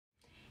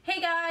Hey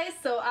guys,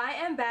 so I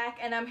am back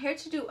and I'm here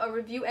to do a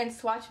review and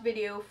swatch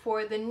video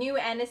for the new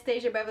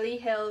Anastasia Beverly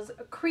Hills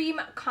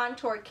cream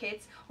contour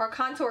kits or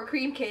contour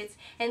cream kits,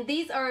 and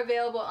these are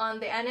available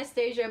on the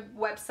Anastasia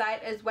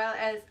website as well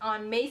as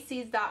on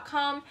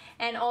Macy's.com,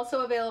 and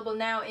also available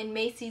now in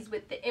Macy's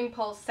with the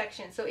Impulse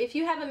section. So if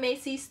you have a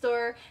Macy's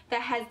store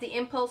that has the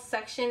Impulse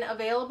section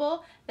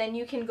available, then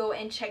you can go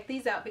and check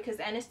these out because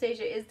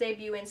Anastasia is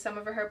debuting some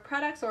of her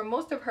products or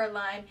most of her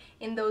line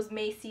in those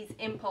Macy's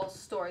Impulse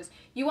stores.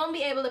 You won't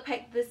be able to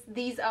pick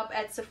these up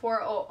at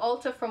Sephora or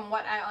Ulta from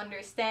what I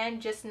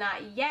understand, just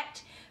not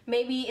yet.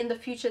 Maybe in the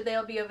future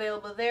they'll be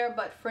available there,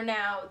 but for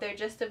now they're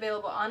just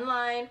available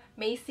online,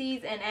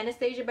 Macy's and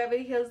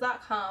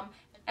AnastasiaBeverlyHills.com,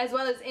 as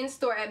well as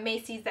in-store at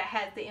Macy's that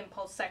has the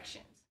Impulse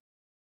sections.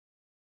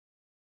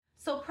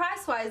 So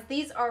price-wise,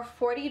 these are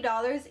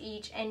 $40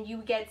 each and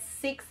you get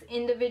 6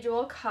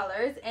 individual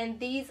colors, and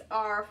these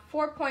are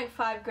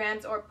 4.5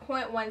 grams or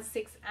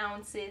 0.16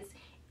 ounces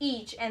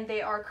each, and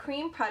they are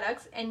cream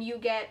products, and you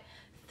get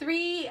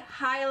 3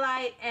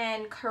 highlight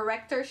and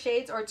corrector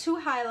shades, or 2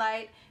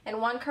 highlight and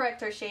 1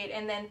 corrector shade,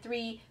 and then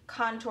 3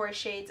 contour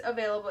shades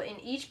available in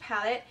each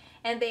palette,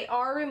 and they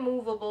are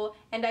removable,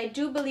 and I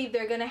do believe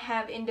they're gonna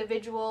have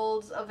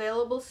individuals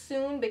available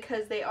soon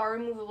because they are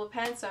removable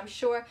pens. So I'm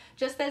sure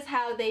just as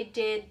how they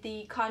did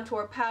the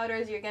contour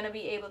powders, you're gonna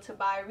be able to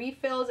buy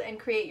refills and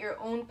create your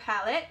own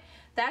palette.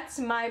 That's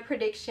my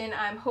prediction.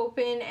 I'm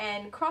hoping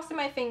and crossing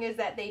my fingers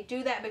that they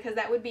do that, because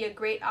that would be a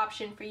great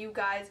option for you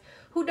guys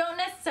who don't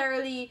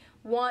necessarily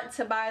want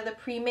to buy the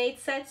pre-made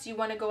sets. You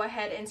want to go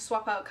ahead and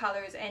swap out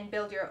colors and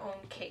build your own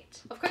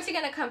kit. Of course, you're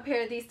going to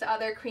compare these to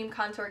other cream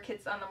contour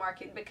kits on the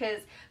market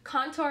because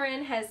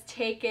contouring has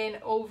taken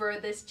over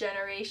this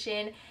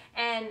generation,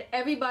 and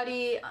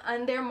everybody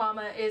and their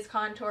mama is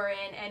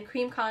contouring, and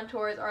cream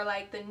contours are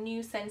like the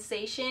new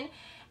sensation.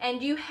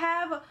 And you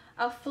have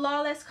a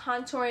flawless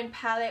contouring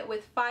palette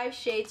with 5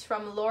 shades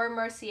from Laura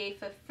Mercier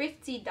for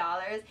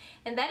 $50,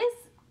 and that is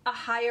a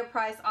higher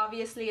price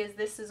obviously, as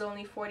this is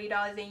only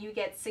 $40 and you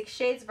get 6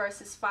 shades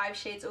versus 5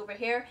 shades over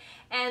here.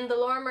 And the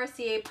Laura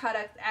Mercier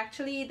products,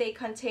 actually they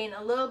contain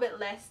a little bit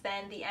less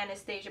than the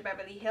Anastasia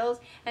Beverly Hills,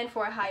 and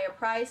for a higher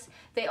price.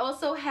 They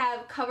also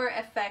have Cover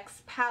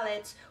FX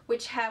palettes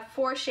which have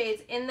 4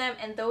 shades in them,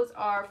 and those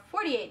are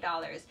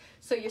 $48.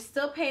 So you're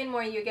still paying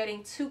more, you're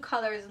getting 2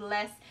 colors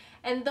less,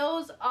 and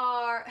those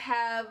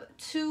have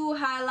 2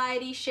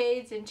 highlighty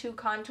shades and 2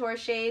 contour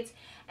shades,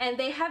 and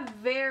they have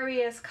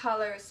various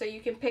colors, so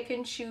you can pick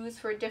and choose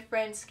for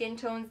different skin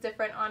tones,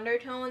 different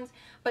undertones.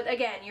 But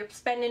again, you're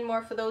spending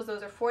more for those.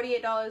 Those are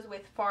 $48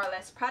 with far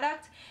less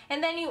product.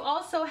 And then you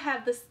also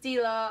have the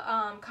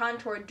Stila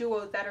contour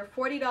duos that are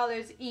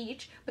 $40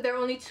 each, but there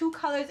are only 2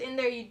 colors in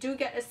there. You do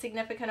get a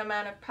significant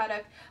amount of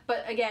product,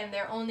 but again,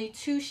 there are only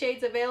 2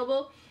 shades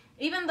available.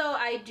 Even though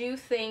I do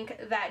think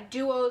that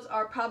duos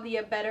are probably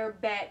a better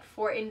bet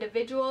for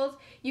individuals,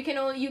 you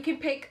can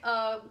pick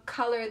a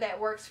color that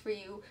works for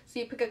you. So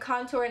you pick a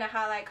contour and a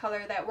highlight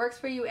color that works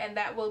for you, and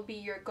that will be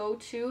your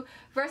go-to,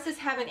 versus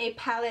having a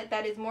palette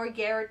that is more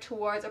geared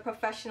towards a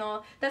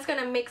professional that's going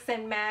to mix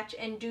and match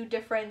and do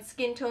different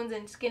skin tones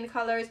and skin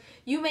colors.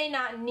 You may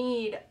not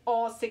need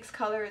all 6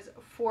 colors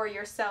for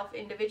yourself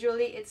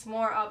individually. It's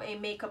more of a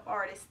makeup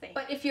artist thing.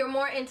 But if you're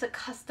more into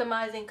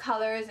customizing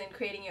colors and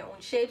creating your own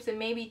shapes and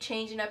maybe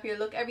changing up your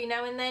look every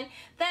now and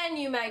then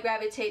you might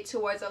gravitate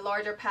towards a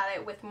larger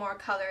palette with more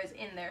colors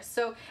in there.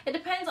 So it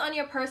depends on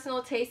your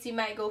personal taste. You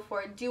might go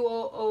for a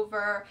duo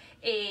over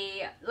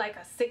like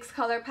a 6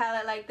 color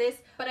palette like this,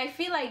 but I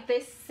feel like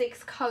this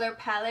 6 color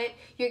palette,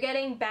 you're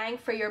getting bang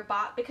for your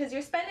buck because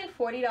you're spending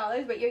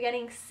 $40 but you're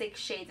getting 6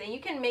 shades, and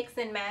you can mix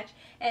and match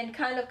and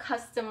kind of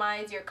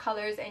customize your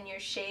colors and your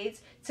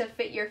shades to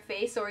fit your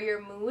face or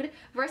your mood,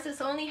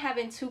 versus only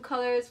having 2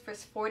 colors for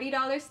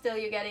 $40. Still,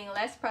 you're getting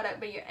less product,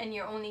 but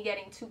you're only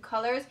getting 2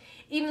 colors,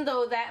 even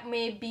though that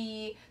may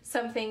be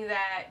something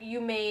that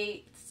you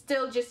may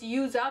still just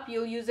use up.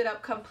 You'll use it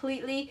up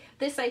completely.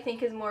 This, I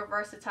think, is more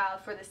versatile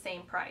for the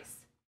same price.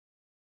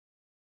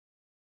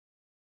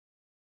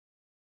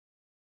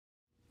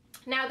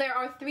 Now there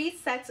are 3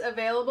 sets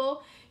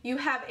available. You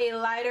have a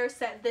lighter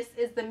set, this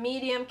is the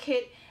medium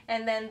kit,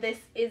 and then this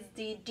is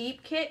the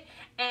deep kit,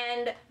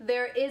 and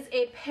there is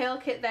a pale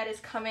kit that is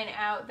coming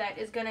out that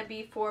is going to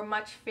be for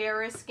much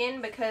fairer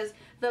skin, because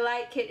the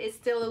light kit is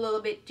still a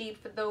little bit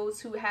deep for those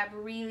who have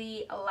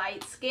really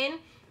light skin.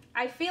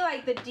 I feel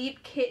like the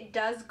deep kit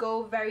does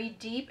go very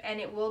deep, and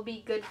it will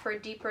be good for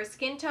deeper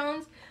skin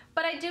tones,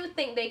 but I do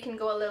think they can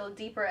go a little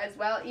deeper as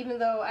well, even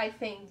though I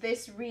think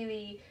this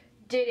really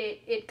did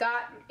it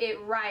got it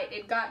right.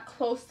 It got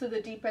close to the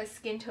deepest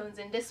skin tones,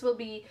 and these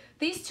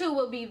 2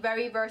 will be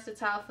very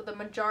versatile for the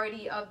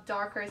majority of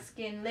darker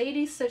skin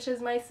ladies such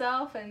as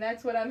myself, and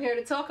that's what I'm here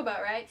to talk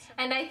about, right?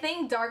 And I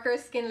think darker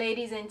skin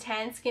ladies and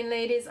tan skin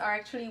ladies are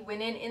actually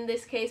winning in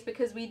this case,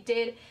 because we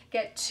did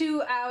get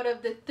 2 out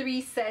of the 3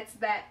 sets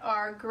that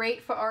are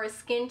great for our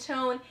skin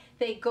tone.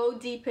 They go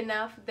deep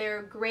enough.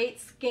 They're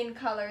great skin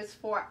colors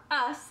for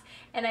us,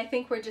 and I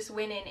think we're just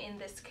winning in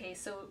this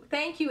case. So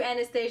thank you,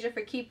 Anastasia,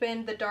 for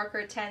keeping the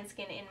darker tan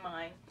skin in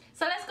mind.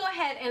 So let's go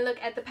ahead and look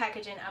at the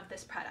packaging of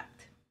this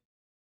product.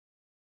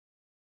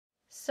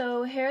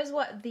 So here's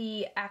what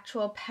the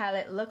actual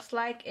palette looks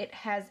like. It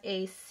has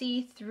a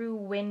see-through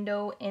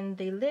window in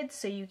the lid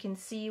so you can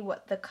see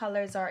what the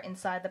colors are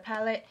inside the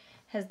palette.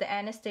 It has the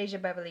Anastasia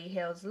Beverly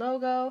Hills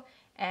logo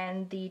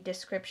and the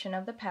description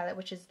of the palette,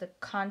 which is the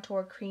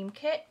Contour Cream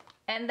Kit.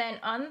 And then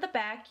on the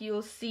back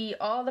you'll see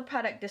all the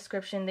product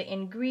description, the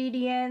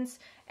ingredients,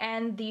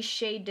 and the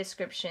shade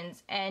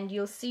descriptions, and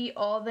you'll see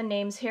all the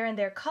names here, and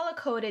they're color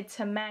coded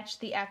to match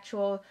the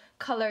actual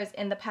colors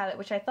in the palette,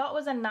 which I thought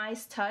was a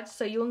nice touch,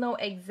 so you'll know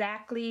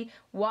exactly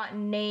what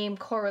name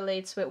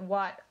correlates with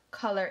what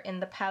color in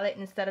the palette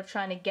instead of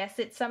trying to guess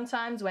it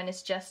sometimes when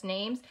it's just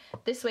names.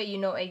 This way you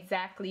know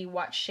exactly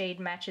what shade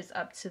matches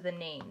up to the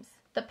names.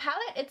 The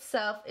palette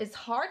itself is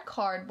hard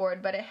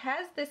cardboard, but it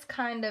has this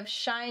kind of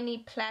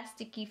shiny,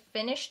 plasticky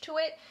finish to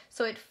it,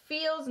 so it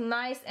feels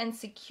nice and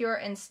secure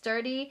and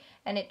sturdy,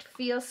 and it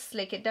feels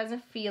slick. It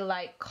doesn't feel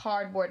like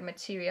cardboard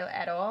material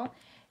at all.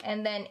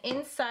 And then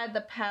inside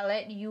the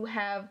palette you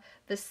have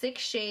the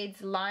 6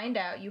 shades lined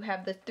out. You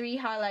have the 3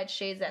 highlight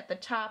shades at the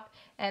top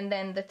and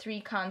then the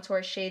 3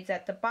 contour shades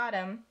at the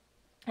bottom.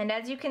 And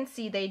as you can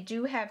see, they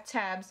do have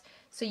tabs,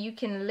 so you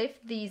can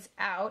lift these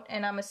out,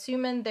 and I'm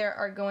assuming there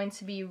are going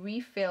to be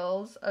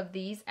refills of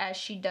these as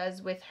she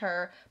does with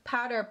her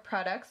powder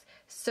products.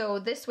 So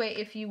this way,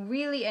 if you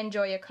really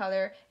enjoy a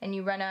color and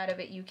you run out of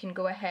it, you can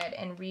go ahead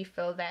and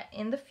refill that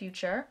in the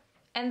future.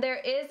 And there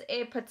is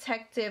a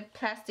protective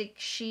plastic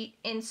sheet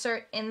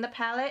insert in the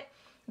palette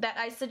that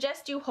I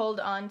suggest you hold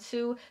on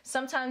to.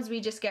 Sometimes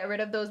we just get rid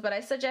of those, but I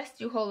suggest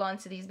you hold on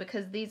to these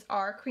because these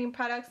are cream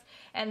products,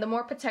 and the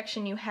more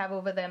protection you have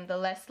over them, the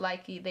less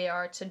likely they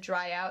are to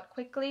dry out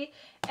quickly.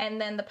 And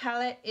then the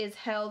palette is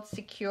held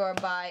secure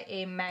by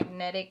a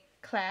magnetic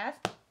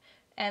clasp,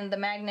 and the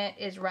magnet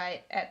is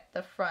right at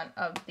the front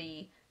of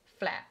the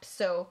flap.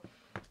 So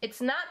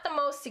it's not the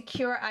most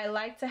secure. I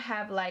like to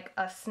have like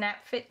a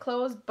snap fit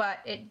close, but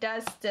it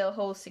does still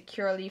hold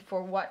securely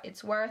for what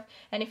it's worth.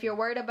 And if you're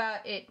worried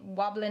about it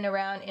wobbling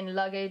around in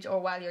luggage or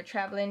while you're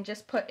traveling,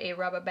 just put a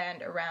rubber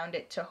band around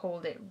it to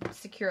hold it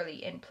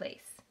securely in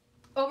place.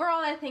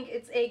 Overall, I think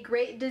it's a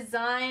great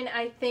design.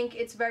 I think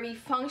it's very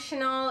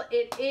functional.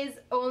 It is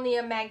only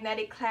a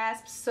magnetic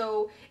clasp,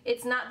 so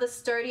it's not the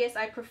sturdiest.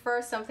 I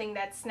prefer something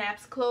that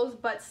snaps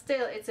closed, but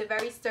still, it's a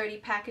very sturdy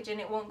package,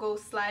 and it won't go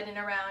sliding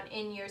around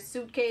in your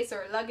suitcase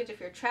or luggage if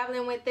you're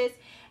traveling with this.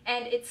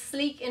 And it's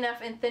sleek enough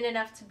and thin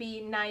enough to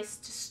be nice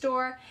to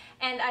store.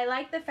 And I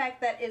like the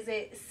fact that it's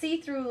a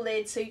see-through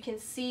lid, so you can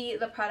see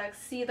the products,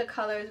 see the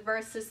colors,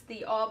 versus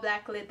the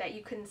all-black lid that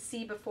you couldn't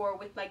see before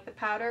with like the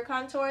powder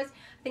contours.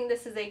 I think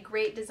this is a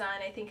great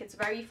design. I think it's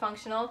very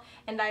functional,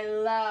 and I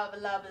love,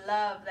 love,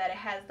 love that it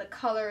has the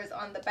colors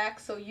on the back,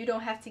 so you don't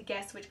have to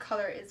guess which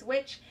color is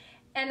which.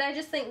 And I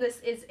just think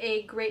this is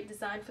a great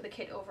design for the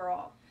kit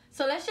overall.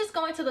 So let's just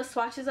go into the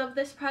swatches of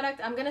this product.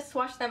 I'm going to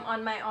swatch them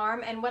on my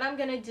arm, and what I'm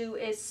going to do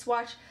is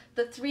swatch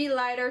the 3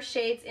 lighter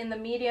shades in the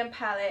medium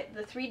palette,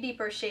 the 3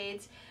 deeper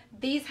shades.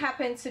 These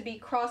happen to be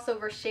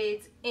crossover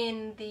shades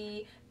in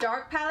the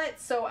dark palette,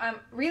 so I'm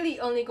really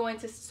only going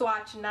to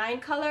swatch 9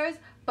 colors,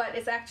 but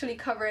it's actually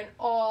covering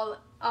all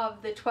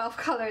of the 12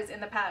 colors in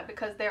the palette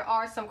because there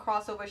are some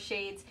crossover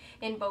shades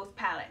in both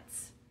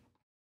palettes.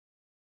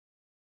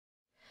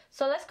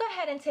 So let's go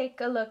ahead and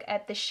take a look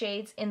at the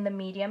shades in the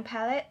medium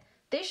palette.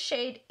 This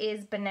shade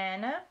is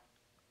Banana.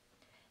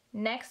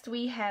 Next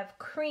we have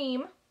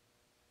Cream.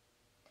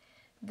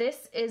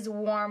 This is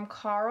Warm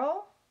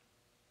Coral.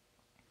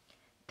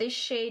 This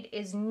shade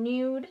is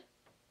Nude.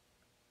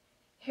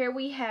 Here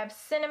we have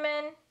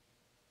Cinnamon.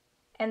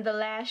 And the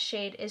last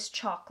shade is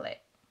Chocolate.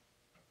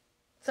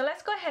 So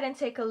let's go ahead and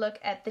take a look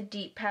at the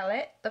deep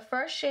palette. The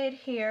first shade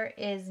here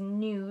is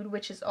Nude,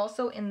 which is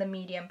also in the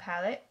medium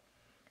palette.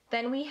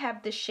 Then we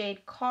have the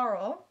shade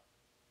Coral.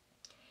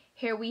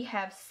 Here we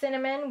have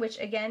Cinnamon, which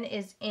again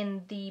is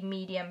in the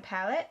medium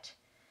palette.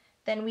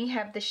 Then we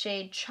have the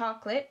shade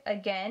Chocolate,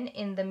 again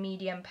in the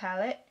medium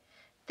palette.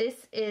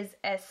 This is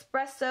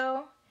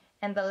Espresso,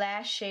 and the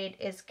last shade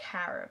is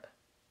Carob.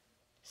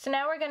 So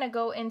now we're going to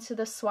go into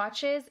the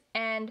swatches,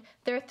 and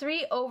there are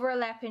 3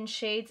 overlapping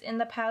shades in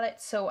the palette,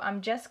 so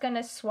I'm just going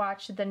to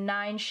swatch the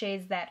 9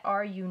 shades that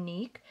are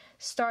unique,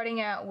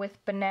 starting out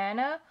with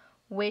Banana,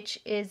 which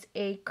is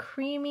a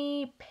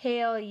creamy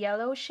pale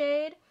yellow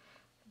shade.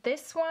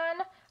 This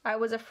one I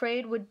was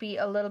afraid would be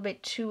a little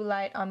bit too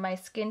light on my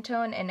skin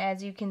tone, and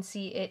as you can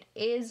see it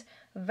is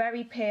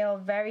very pale,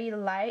 very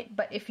light,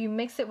 but if you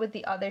mix it with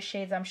the other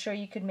shades I'm sure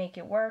you could make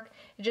it work.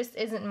 It just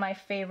isn't my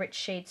favorite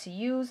shade to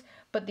use,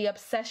 but the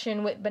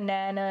obsession with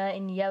Banana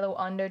in yellow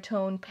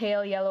undertone,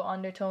 pale yellow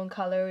undertone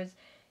colors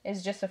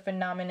is just a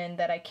phenomenon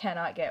that I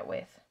cannot get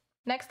with.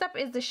 Next up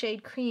is the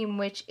shade Cream,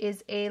 which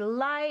is a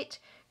light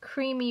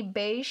creamy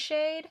beige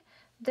shade.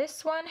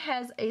 This one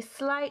has a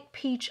slight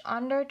peach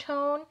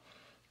undertone.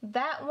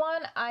 That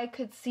one I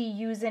could see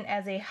using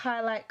as a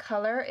highlight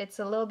color. It's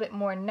a little bit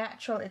more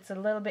natural, it's a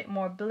little bit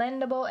more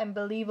blendable and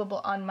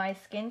believable on my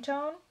skin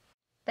tone.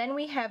 Then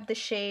we have the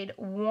shade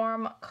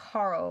Warm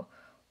Coral,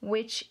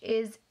 which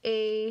is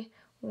a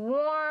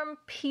warm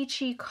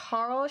peachy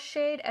coral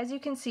shade. As you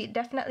can see, it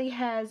definitely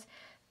has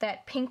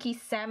that pinky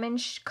salmon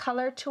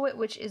color to it,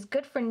 which is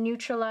good for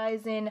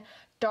neutralizing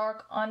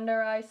dark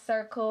under eye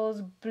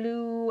circles,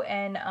 blue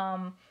and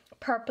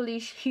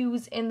purplish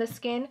hues in the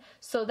skin.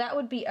 So that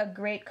would be a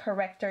great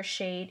corrector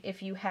shade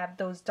if you have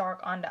those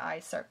dark under eye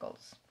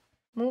circles.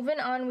 Moving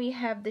on, we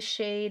have the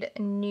shade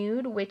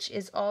Nude, which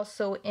is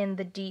also in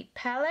the deep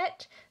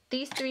palette.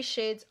 These three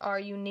shades are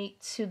unique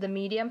to the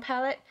medium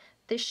palette.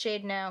 This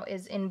shade now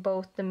is in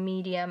both the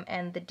medium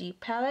and the deep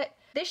palette.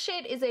 This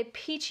shade is a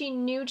peachy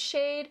nude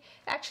shade.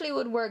 Actually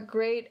would work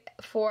great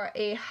for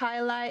a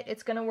highlight.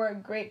 It's gonna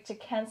work great to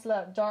cancel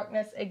out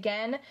darkness.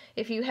 Again,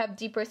 if you have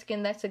deeper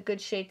skin, that's a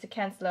good shade to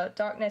cancel out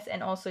darkness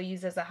and also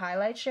use as a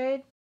highlight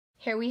shade.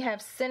 Here we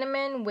have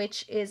Cinnamon,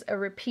 which is a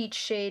repeat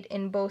shade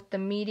in both the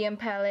medium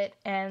palette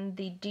and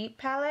the deep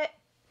palette.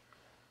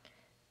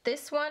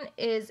 This one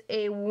is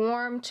a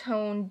warm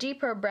tone,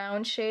 deeper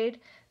brown shade.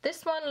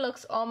 This one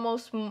looks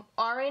almost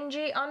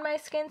orangey on my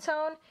skin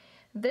tone.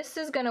 This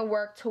is going to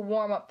work to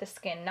warm up the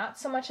skin, not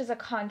so much as a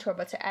contour,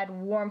 but to add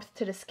warmth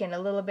to the skin, a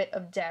little bit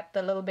of depth,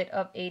 a little bit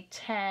of a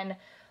tan,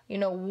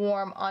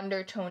 warm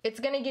undertone. It's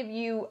going to give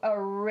you a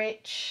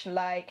rich,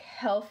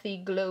 healthy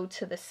glow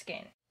to the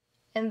skin.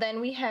 And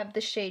then we have the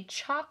shade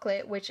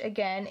Chocolate, which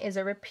again is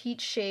a repeat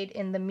shade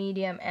in the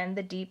medium and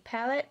the deep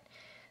palette.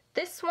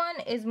 This one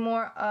is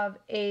more of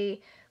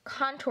a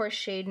contour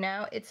shade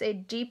now. It's a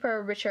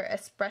deeper, richer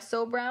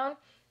espresso brown.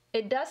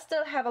 It does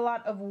still have a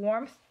lot of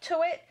warmth to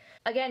it.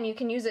 Again, you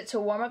can use it to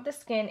warm up the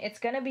skin. It's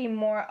going to be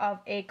more of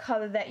a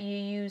color that you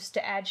use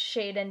to add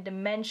shade and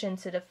dimension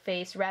to the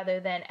face rather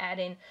than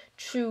adding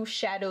true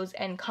shadows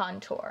and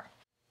contour.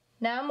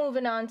 Now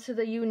moving on to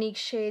the unique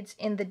shades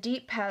in the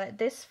deep palette.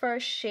 This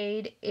first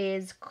shade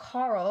is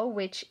Coral,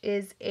 which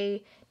is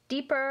a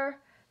deeper,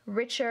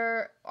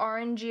 richer,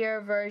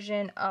 orangier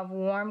version of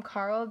Warm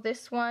Coral.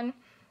 This one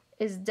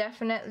is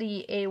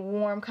definitely a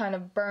warm kind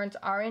of burnt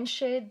orange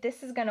shade.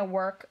 This is going to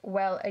work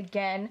well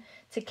again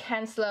to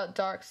cancel out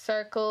dark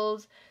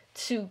circles,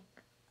 to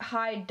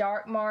hide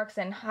dark marks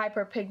and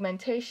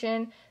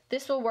hyperpigmentation.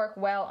 This will work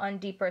well on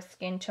deeper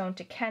skin tone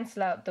to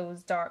cancel out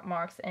those dark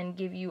marks and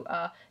give you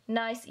a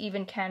nice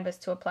even canvas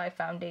to apply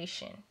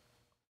foundation.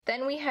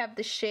 Then we have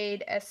the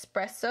shade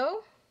Espresso,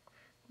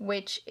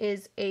 which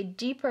is a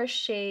deeper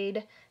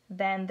shade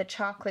than the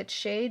chocolate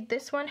shade.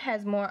 This one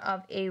has more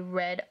of a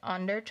red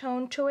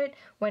undertone to it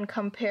when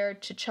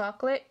compared to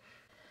chocolate.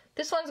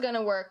 This one's going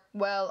to work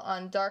well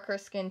on darker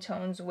skin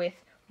tones with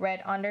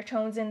red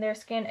undertones in their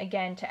skin,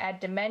 again to add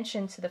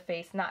dimension to the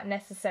face, not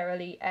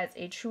necessarily as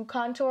a true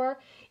contour,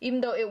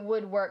 even though it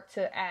would work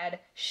to add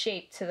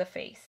shape to the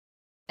face.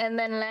 And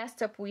then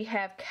last up we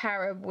have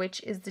Carob,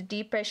 which is the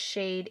deepest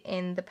shade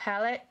in the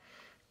palette.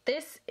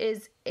 This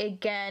is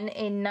again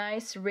a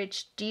nice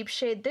rich deep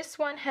shade. This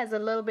one has a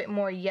little bit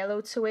more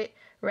yellow to it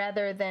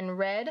rather than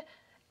red,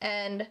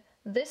 and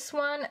this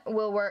one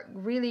will work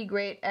really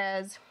great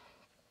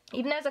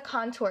even as a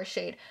contour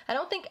shade. I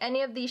don't think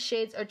any of these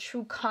shades are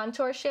true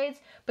contour shades,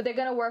 but they're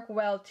gonna work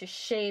well to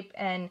shape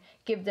and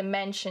give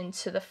dimension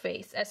to the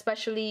face,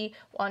 especially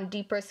on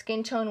deeper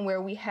skin tone where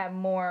we have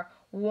more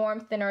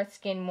warmth in our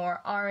skin,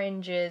 more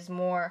oranges,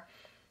 more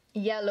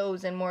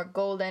yellows, and more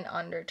golden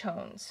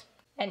undertones,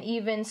 and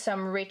even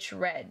some rich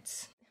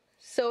reds.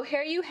 So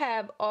here you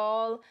have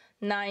all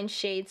 9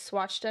 shades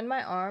swatched on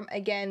my arm.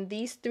 Again,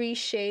 these 3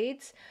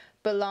 shades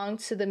belong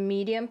to the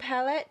medium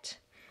palette,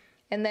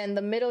 and then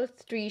the middle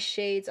 3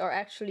 shades are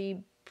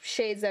actually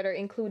shades that are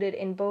included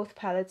in both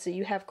palettes, so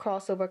you have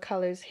crossover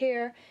colors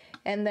here,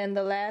 and then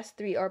the last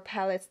 3 are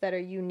palettes that are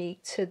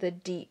unique to the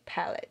deep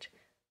palette.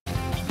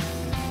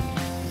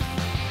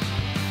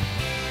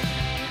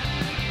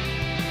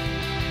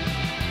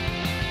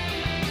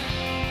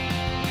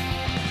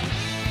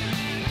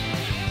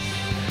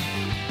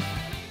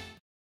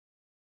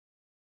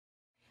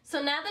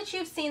 So now that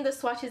you've seen the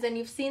swatches and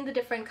you've seen the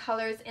different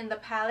colors in the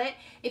palette,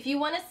 if you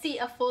want to see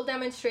a full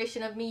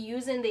demonstration of me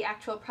using the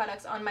actual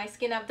products on my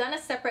skin, I've done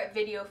a separate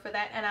video for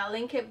that and I'll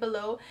link it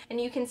below, and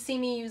you can see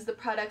me use the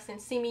products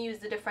and see me use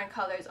the different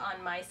colors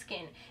on my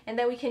skin. And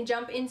then we can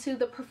jump into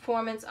the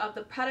performance of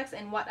the products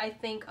and what I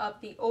think of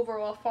the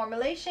overall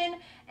formulation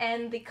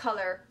and the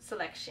color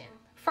selection.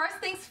 First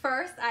things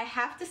first, I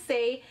have to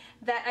say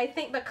that I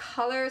think the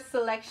color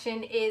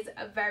selection is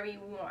very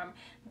warm.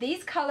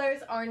 These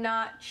colors are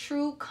not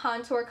true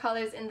contour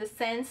colors in the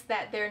sense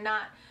that they're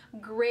not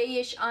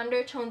grayish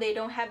undertone. They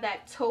don't have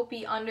that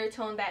taupey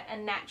undertone that a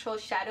natural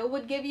shadow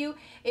would give you.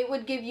 It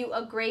would give you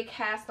a gray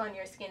cast on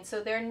your skin.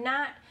 So they're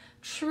not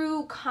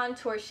true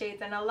contour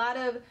shades, and a lot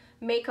of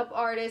makeup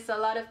artists, a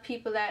lot of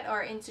people that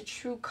are into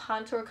true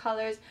contour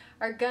colors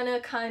are gonna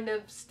kind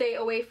of stay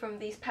away from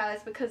these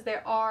palettes because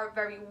there are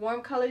very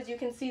warm colors. You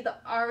can see the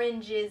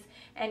oranges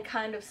and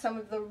kind of some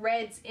of the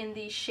reds in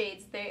these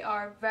shades. They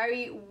are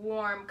very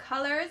warm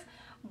colors,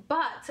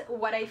 but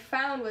what I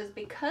found was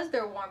because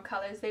they're warm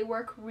colors, they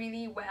work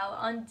really well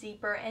on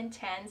deeper and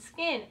tan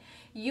skin.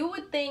 You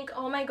would think,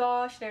 oh my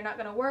gosh, they're not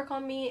gonna work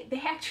on me.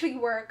 They actually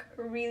work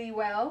really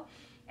well.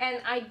 And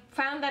I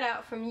found that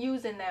out from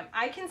using them.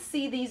 I can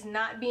see these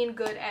not being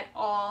good at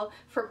all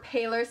for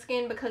paler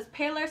skin, because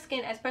paler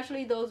skin,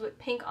 especially those with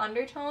pink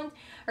undertones,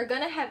 are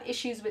gonna have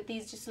issues with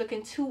these just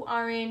looking too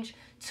orange,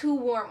 too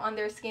warm on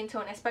their skin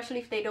tone, especially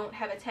if they don't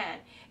have a tan.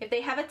 If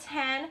they have a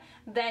tan,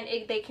 then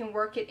they can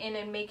work it in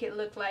and make it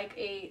look like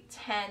a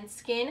tan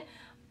skin.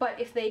 But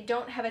if they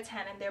don't have a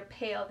tan and they're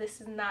pale,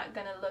 this is not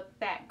gonna look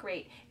that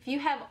great. If you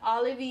have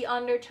olivey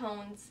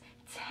undertones,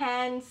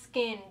 tan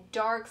skin,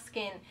 dark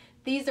skin,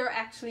 these are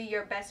actually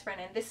your best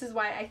friend, and this is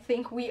why I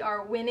think we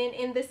are winning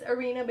in this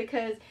arena,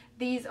 because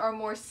these are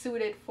more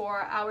suited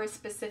for our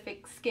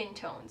specific skin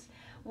tones.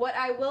 What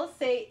I will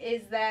say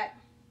is that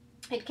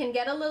it can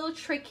get a little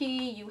tricky.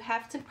 You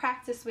have to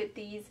practice with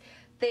these.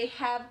 They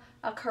have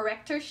a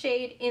corrector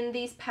shade in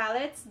these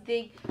palettes.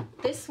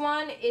 This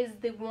one is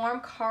the warm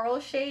coral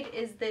shade,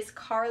 is this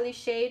corally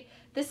shade.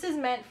 This is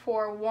meant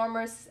for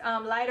warmer,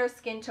 lighter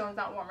skin tones,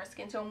 not warmer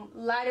skin tone,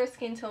 lighter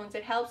skin tones.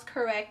 It helps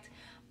correct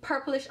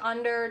purplish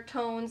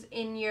undertones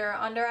in your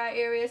under eye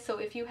areas. So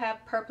if you have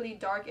purpley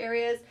dark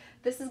areas,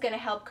 this is going to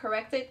help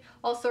correct it.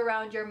 Also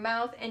around your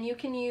mouth, and you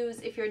can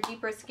use, if you're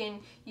deeper skin,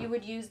 you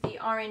would use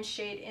the orange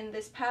shade in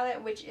this palette,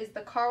 which is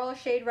the coral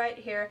shade right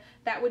here.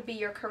 That would be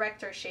your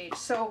corrector shade.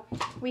 So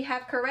we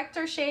have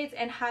corrector shades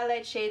and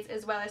highlight shades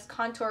as well as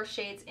contour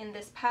shades in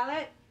this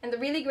palette. And the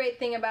really great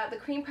thing about the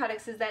cream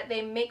products is that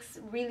they mix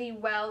really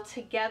well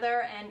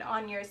together, and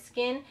on your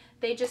skin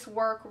they just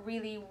work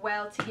really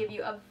well to give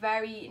you a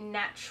very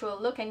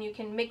natural look, and you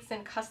can mix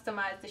and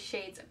customize the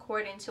shades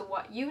according to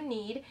what you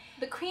need.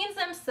 The creams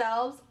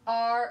themselves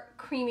are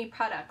creamy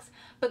products,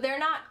 but they're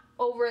not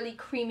overly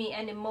creamy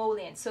and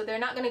emollient, so they're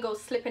not going to go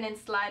slipping and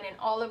sliding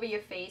all over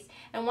your face,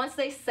 and once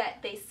they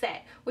set,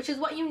 which is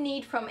what you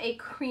need from a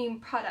cream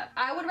product.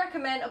 I would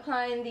recommend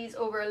applying these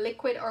over a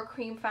liquid or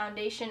cream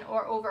foundation,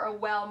 or over a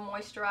well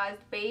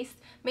moisturized base.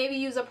 Maybe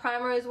use a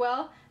primer as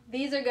well.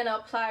 These are going to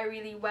apply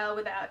really well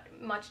without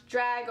much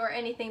drag or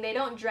anything. They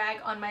don't drag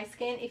on my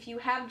skin. If you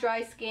have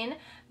dry skin,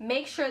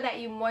 make sure that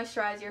you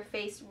moisturize your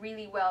face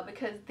really well,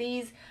 because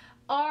these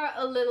are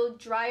a little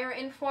drier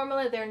in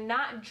formula. They're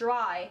not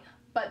dry,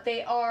 but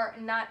they are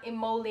not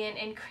emollient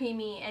and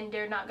creamy, and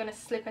they're not going to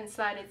slip and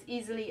slide as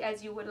easily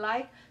as you would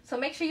like. So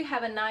make sure you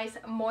have a nice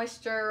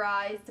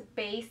moisturized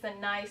base, a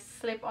nice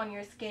slip on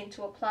your skin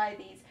to apply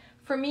these.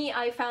 For me,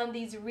 I found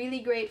these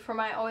really great for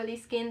my oily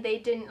skin. They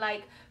didn't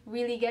like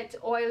really get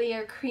oily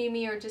or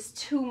creamy or just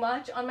too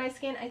much on my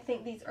skin. I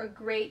think these are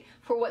great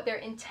for what they're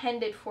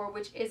intended for,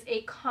 which is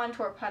a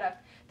contour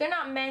product. They're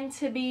not meant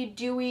to be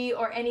dewy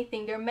or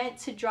anything. They're meant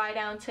to dry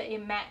down to a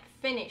matte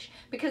finish,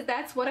 because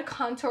that's what a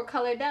contour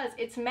color does.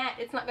 It's matte.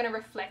 It's not going to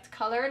reflect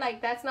color.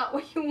 Like, that's not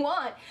what you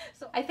want.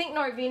 So I think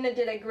Norvina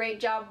did a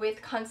great job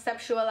with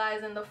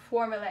conceptualizing the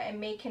formula and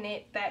making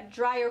it that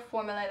drier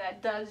formula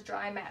that does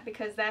dry matte,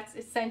 because that's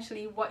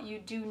essentially what you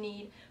do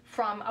need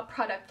from a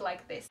product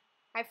like this.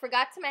 I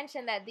forgot to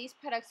mention that these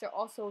products are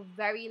also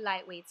very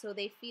lightweight, so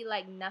they feel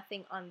like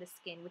nothing on the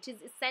skin, which is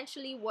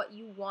essentially what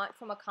you want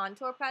from a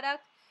contour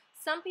product.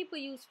 Some people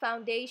use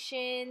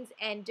foundations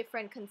and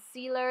different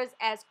concealers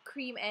as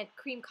cream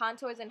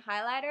contours and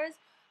highlighters,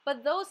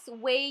 but those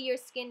weigh your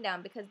skin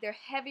down because they're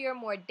heavier,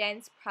 more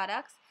dense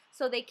products,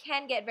 so they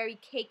can get very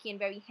cakey and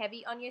very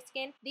heavy on your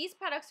skin. These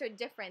products are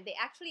different. They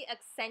actually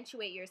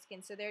accentuate your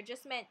skin, so they're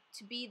just meant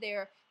to be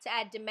there to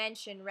add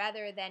dimension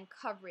rather than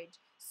coverage.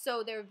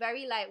 So they're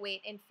very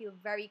lightweight and feel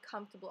very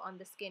comfortable on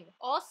the skin.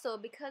 Also,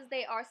 because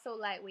they are so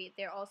lightweight,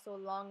 they're also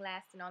long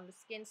lasting on the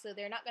skin, so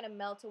they're not going to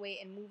melt away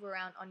and move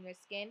around on your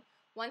skin.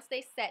 Once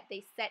they set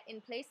in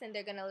place, and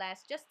they're going to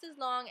last just as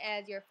long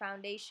as your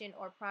foundation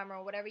or primer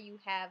or whatever you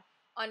have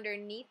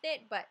underneath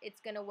it, but it's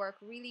going to work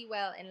really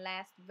well and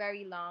last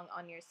very long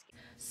on your skin.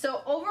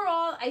 So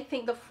overall, I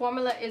think the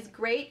formula is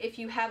great. If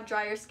you have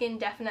drier skin,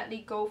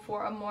 definitely go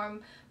for a more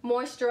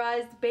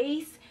moisturized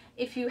base.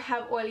 If you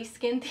have oily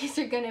skin, these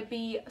are going to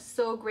be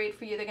so great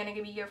for you. They're going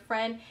to be your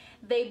friend.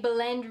 They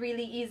blend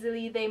really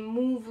easily. They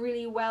move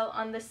really well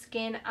on the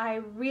skin. I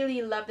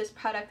really love this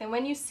product, and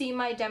when you see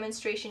my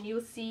demonstration,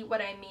 you'll see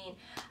what I mean.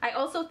 I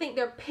also think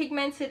they're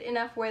pigmented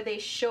enough where they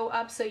show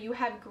up, so you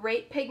have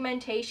great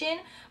pigmentation,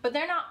 but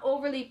they're not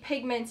overly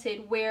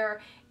pigmented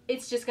where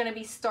it's just going to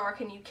be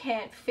stark and you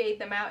can't fade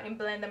them out and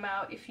blend them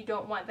out if you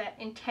don't want that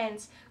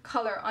intense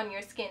color on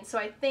your skin. So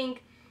I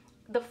think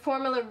the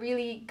formula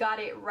really got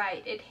it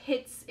right. It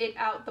hits it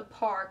out the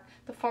park.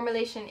 The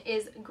formulation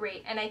is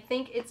great, and I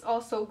think it's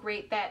also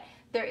great that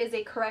there is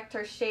a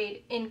corrector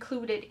shade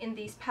included in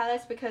these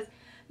palettes, because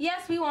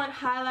yes, we want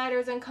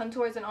highlighters and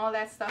contours and all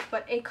that stuff,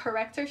 but a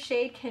corrector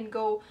shade can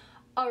go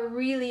a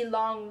really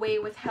long way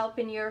with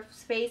helping your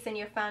face and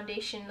your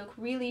foundation look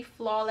really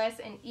flawless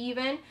and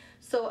even.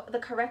 So the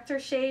corrector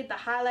shade, the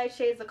highlight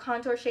shades, the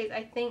contour shades,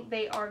 I think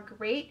they are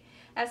great.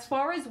 As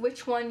far as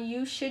which one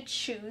you should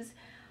choose,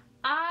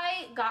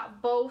 I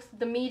got both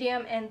the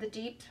medium and the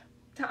deep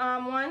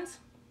ones,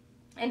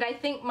 and I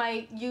think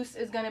my use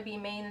is going to be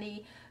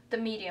mainly the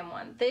medium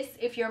one. This,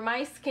 if you're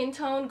my skin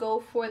tone, go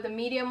for the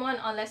medium one.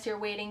 Unless you're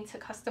waiting to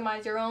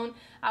customize your own,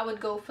 I would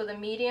go for the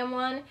medium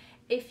one.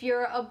 If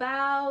you're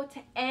about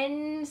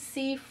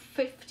NC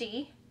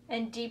 50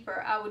 and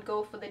deeper, I would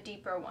go for the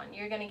deeper one.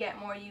 You're going to get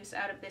more use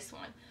out of this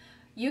one.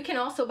 You can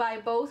also buy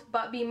both,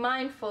 but be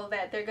mindful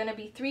that there are going to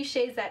be 3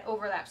 shades that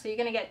overlap. So you're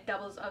going to get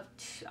doubles of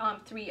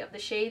 3 of the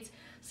shades.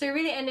 So you're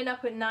really ending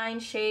up with 9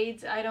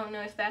 shades. I don't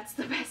know if that's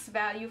the best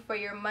value for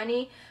your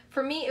money.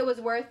 For me, it was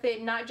worth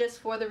it, not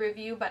just for the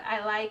review, but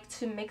I like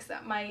to mix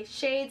up my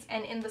shades.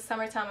 And in the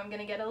summertime, I'm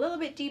going to get a little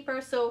bit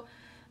deeper. So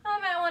I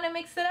might want to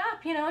mix it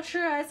up, you know,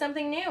 try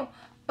something new.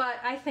 But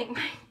I think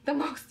the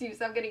most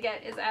use I'm going to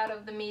get is out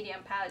of the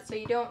medium palette. So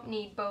you don't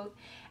need both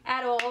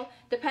at all.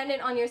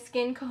 Dependent on your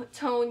skin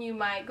tone, you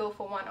might go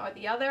for one or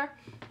the other.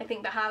 I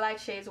think the highlight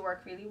shades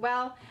work really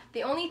well.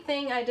 The only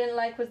thing I didn't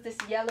like was this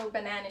yellow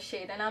banana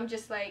shade, and I'm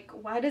just like,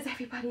 why does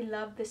everybody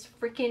love this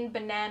freaking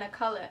banana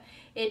color?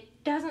 It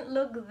doesn't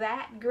look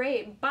that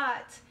great,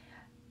 but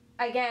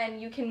again,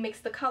 you can mix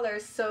the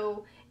colors,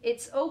 so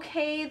it's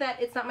okay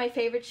that it's not my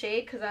favorite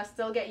shade because I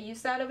still get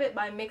use out of it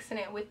by mixing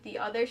it with the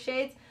other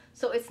shades,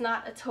 so it's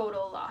not a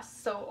total loss.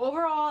 So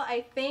overall,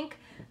 I think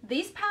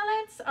these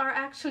palettes are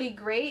actually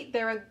great.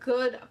 They're a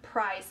good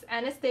price.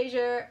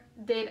 Anastasia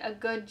did a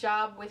good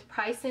job with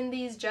pricing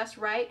these just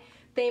right.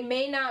 They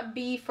may not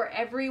be for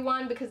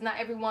everyone because not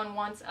everyone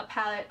wants a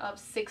palette of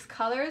 6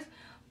 colors.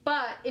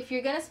 But if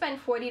you're going to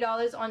spend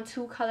 $40 on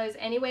 2 colors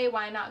anyway,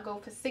 why not go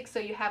for 6 so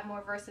you have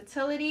more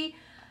versatility?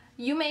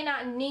 You may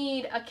not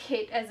need a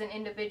kit as an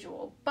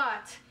individual,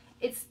 but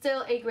it's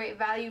still a great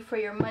value for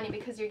your money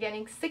because you're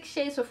getting 6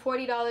 shades for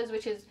 $40,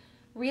 which is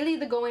really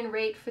the going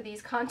rate for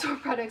these contour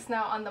products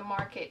now on the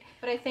market.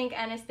 But I think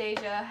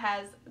Anastasia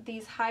has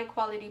these high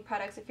quality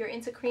products. If you're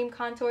into cream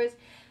contours,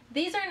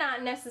 these are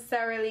not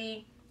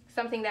necessarily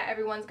something that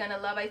everyone's gonna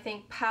love. I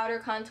think powder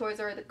contours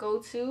are the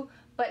go-to,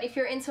 but if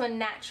you're into a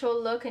natural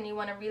look and you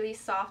want a really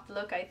soft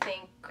look, I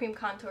think cream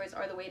contours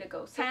are the way to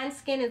go. Tan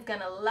skin is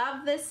gonna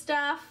love this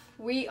stuff.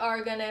 We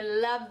are gonna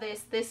love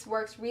this. This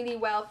works really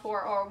well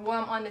for our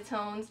warm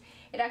undertones.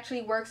 It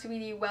actually works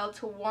really well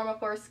to warm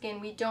up our skin.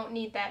 We don't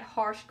need that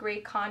harsh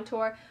gray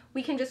contour.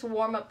 We can just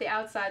warm up the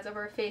outsides of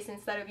our face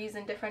instead of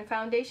using different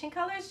foundation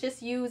colors.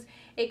 Just use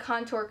a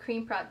contour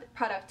cream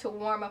product to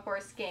warm up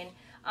our skin.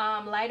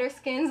 Lighter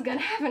skin's gonna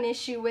have an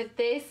issue with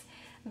this.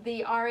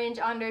 The orange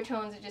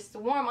undertones, are just the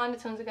warm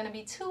undertones, are gonna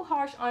be too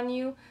harsh on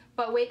you,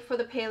 but wait for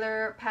the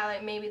paler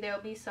palette. Maybe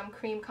there'll be some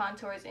cream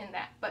contours in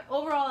that. But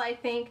overall, I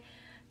think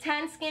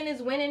tan skin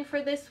is winning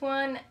for this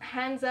one.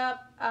 Hands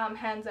up,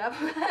 hands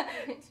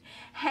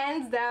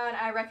down,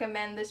 I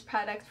recommend this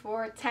product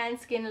for tan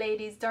skin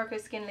ladies, darker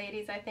skin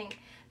ladies. I think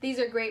these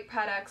are great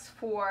products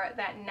for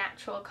that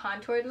natural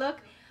contoured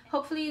look.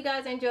 Hopefully you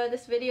guys enjoyed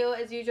this video.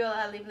 As usual,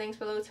 I'll leave links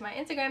below to my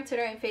Instagram,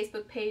 Twitter, and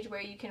Facebook page where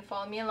you can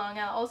follow me along.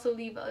 I'll also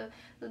leave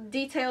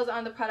details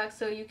on the product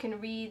so you can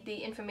read the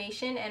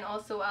information, and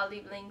also I'll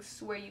leave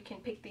links where you can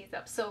pick these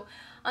up. So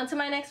until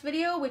my next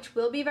video, which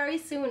will be very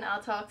soon,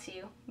 I'll talk to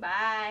you.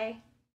 Bye!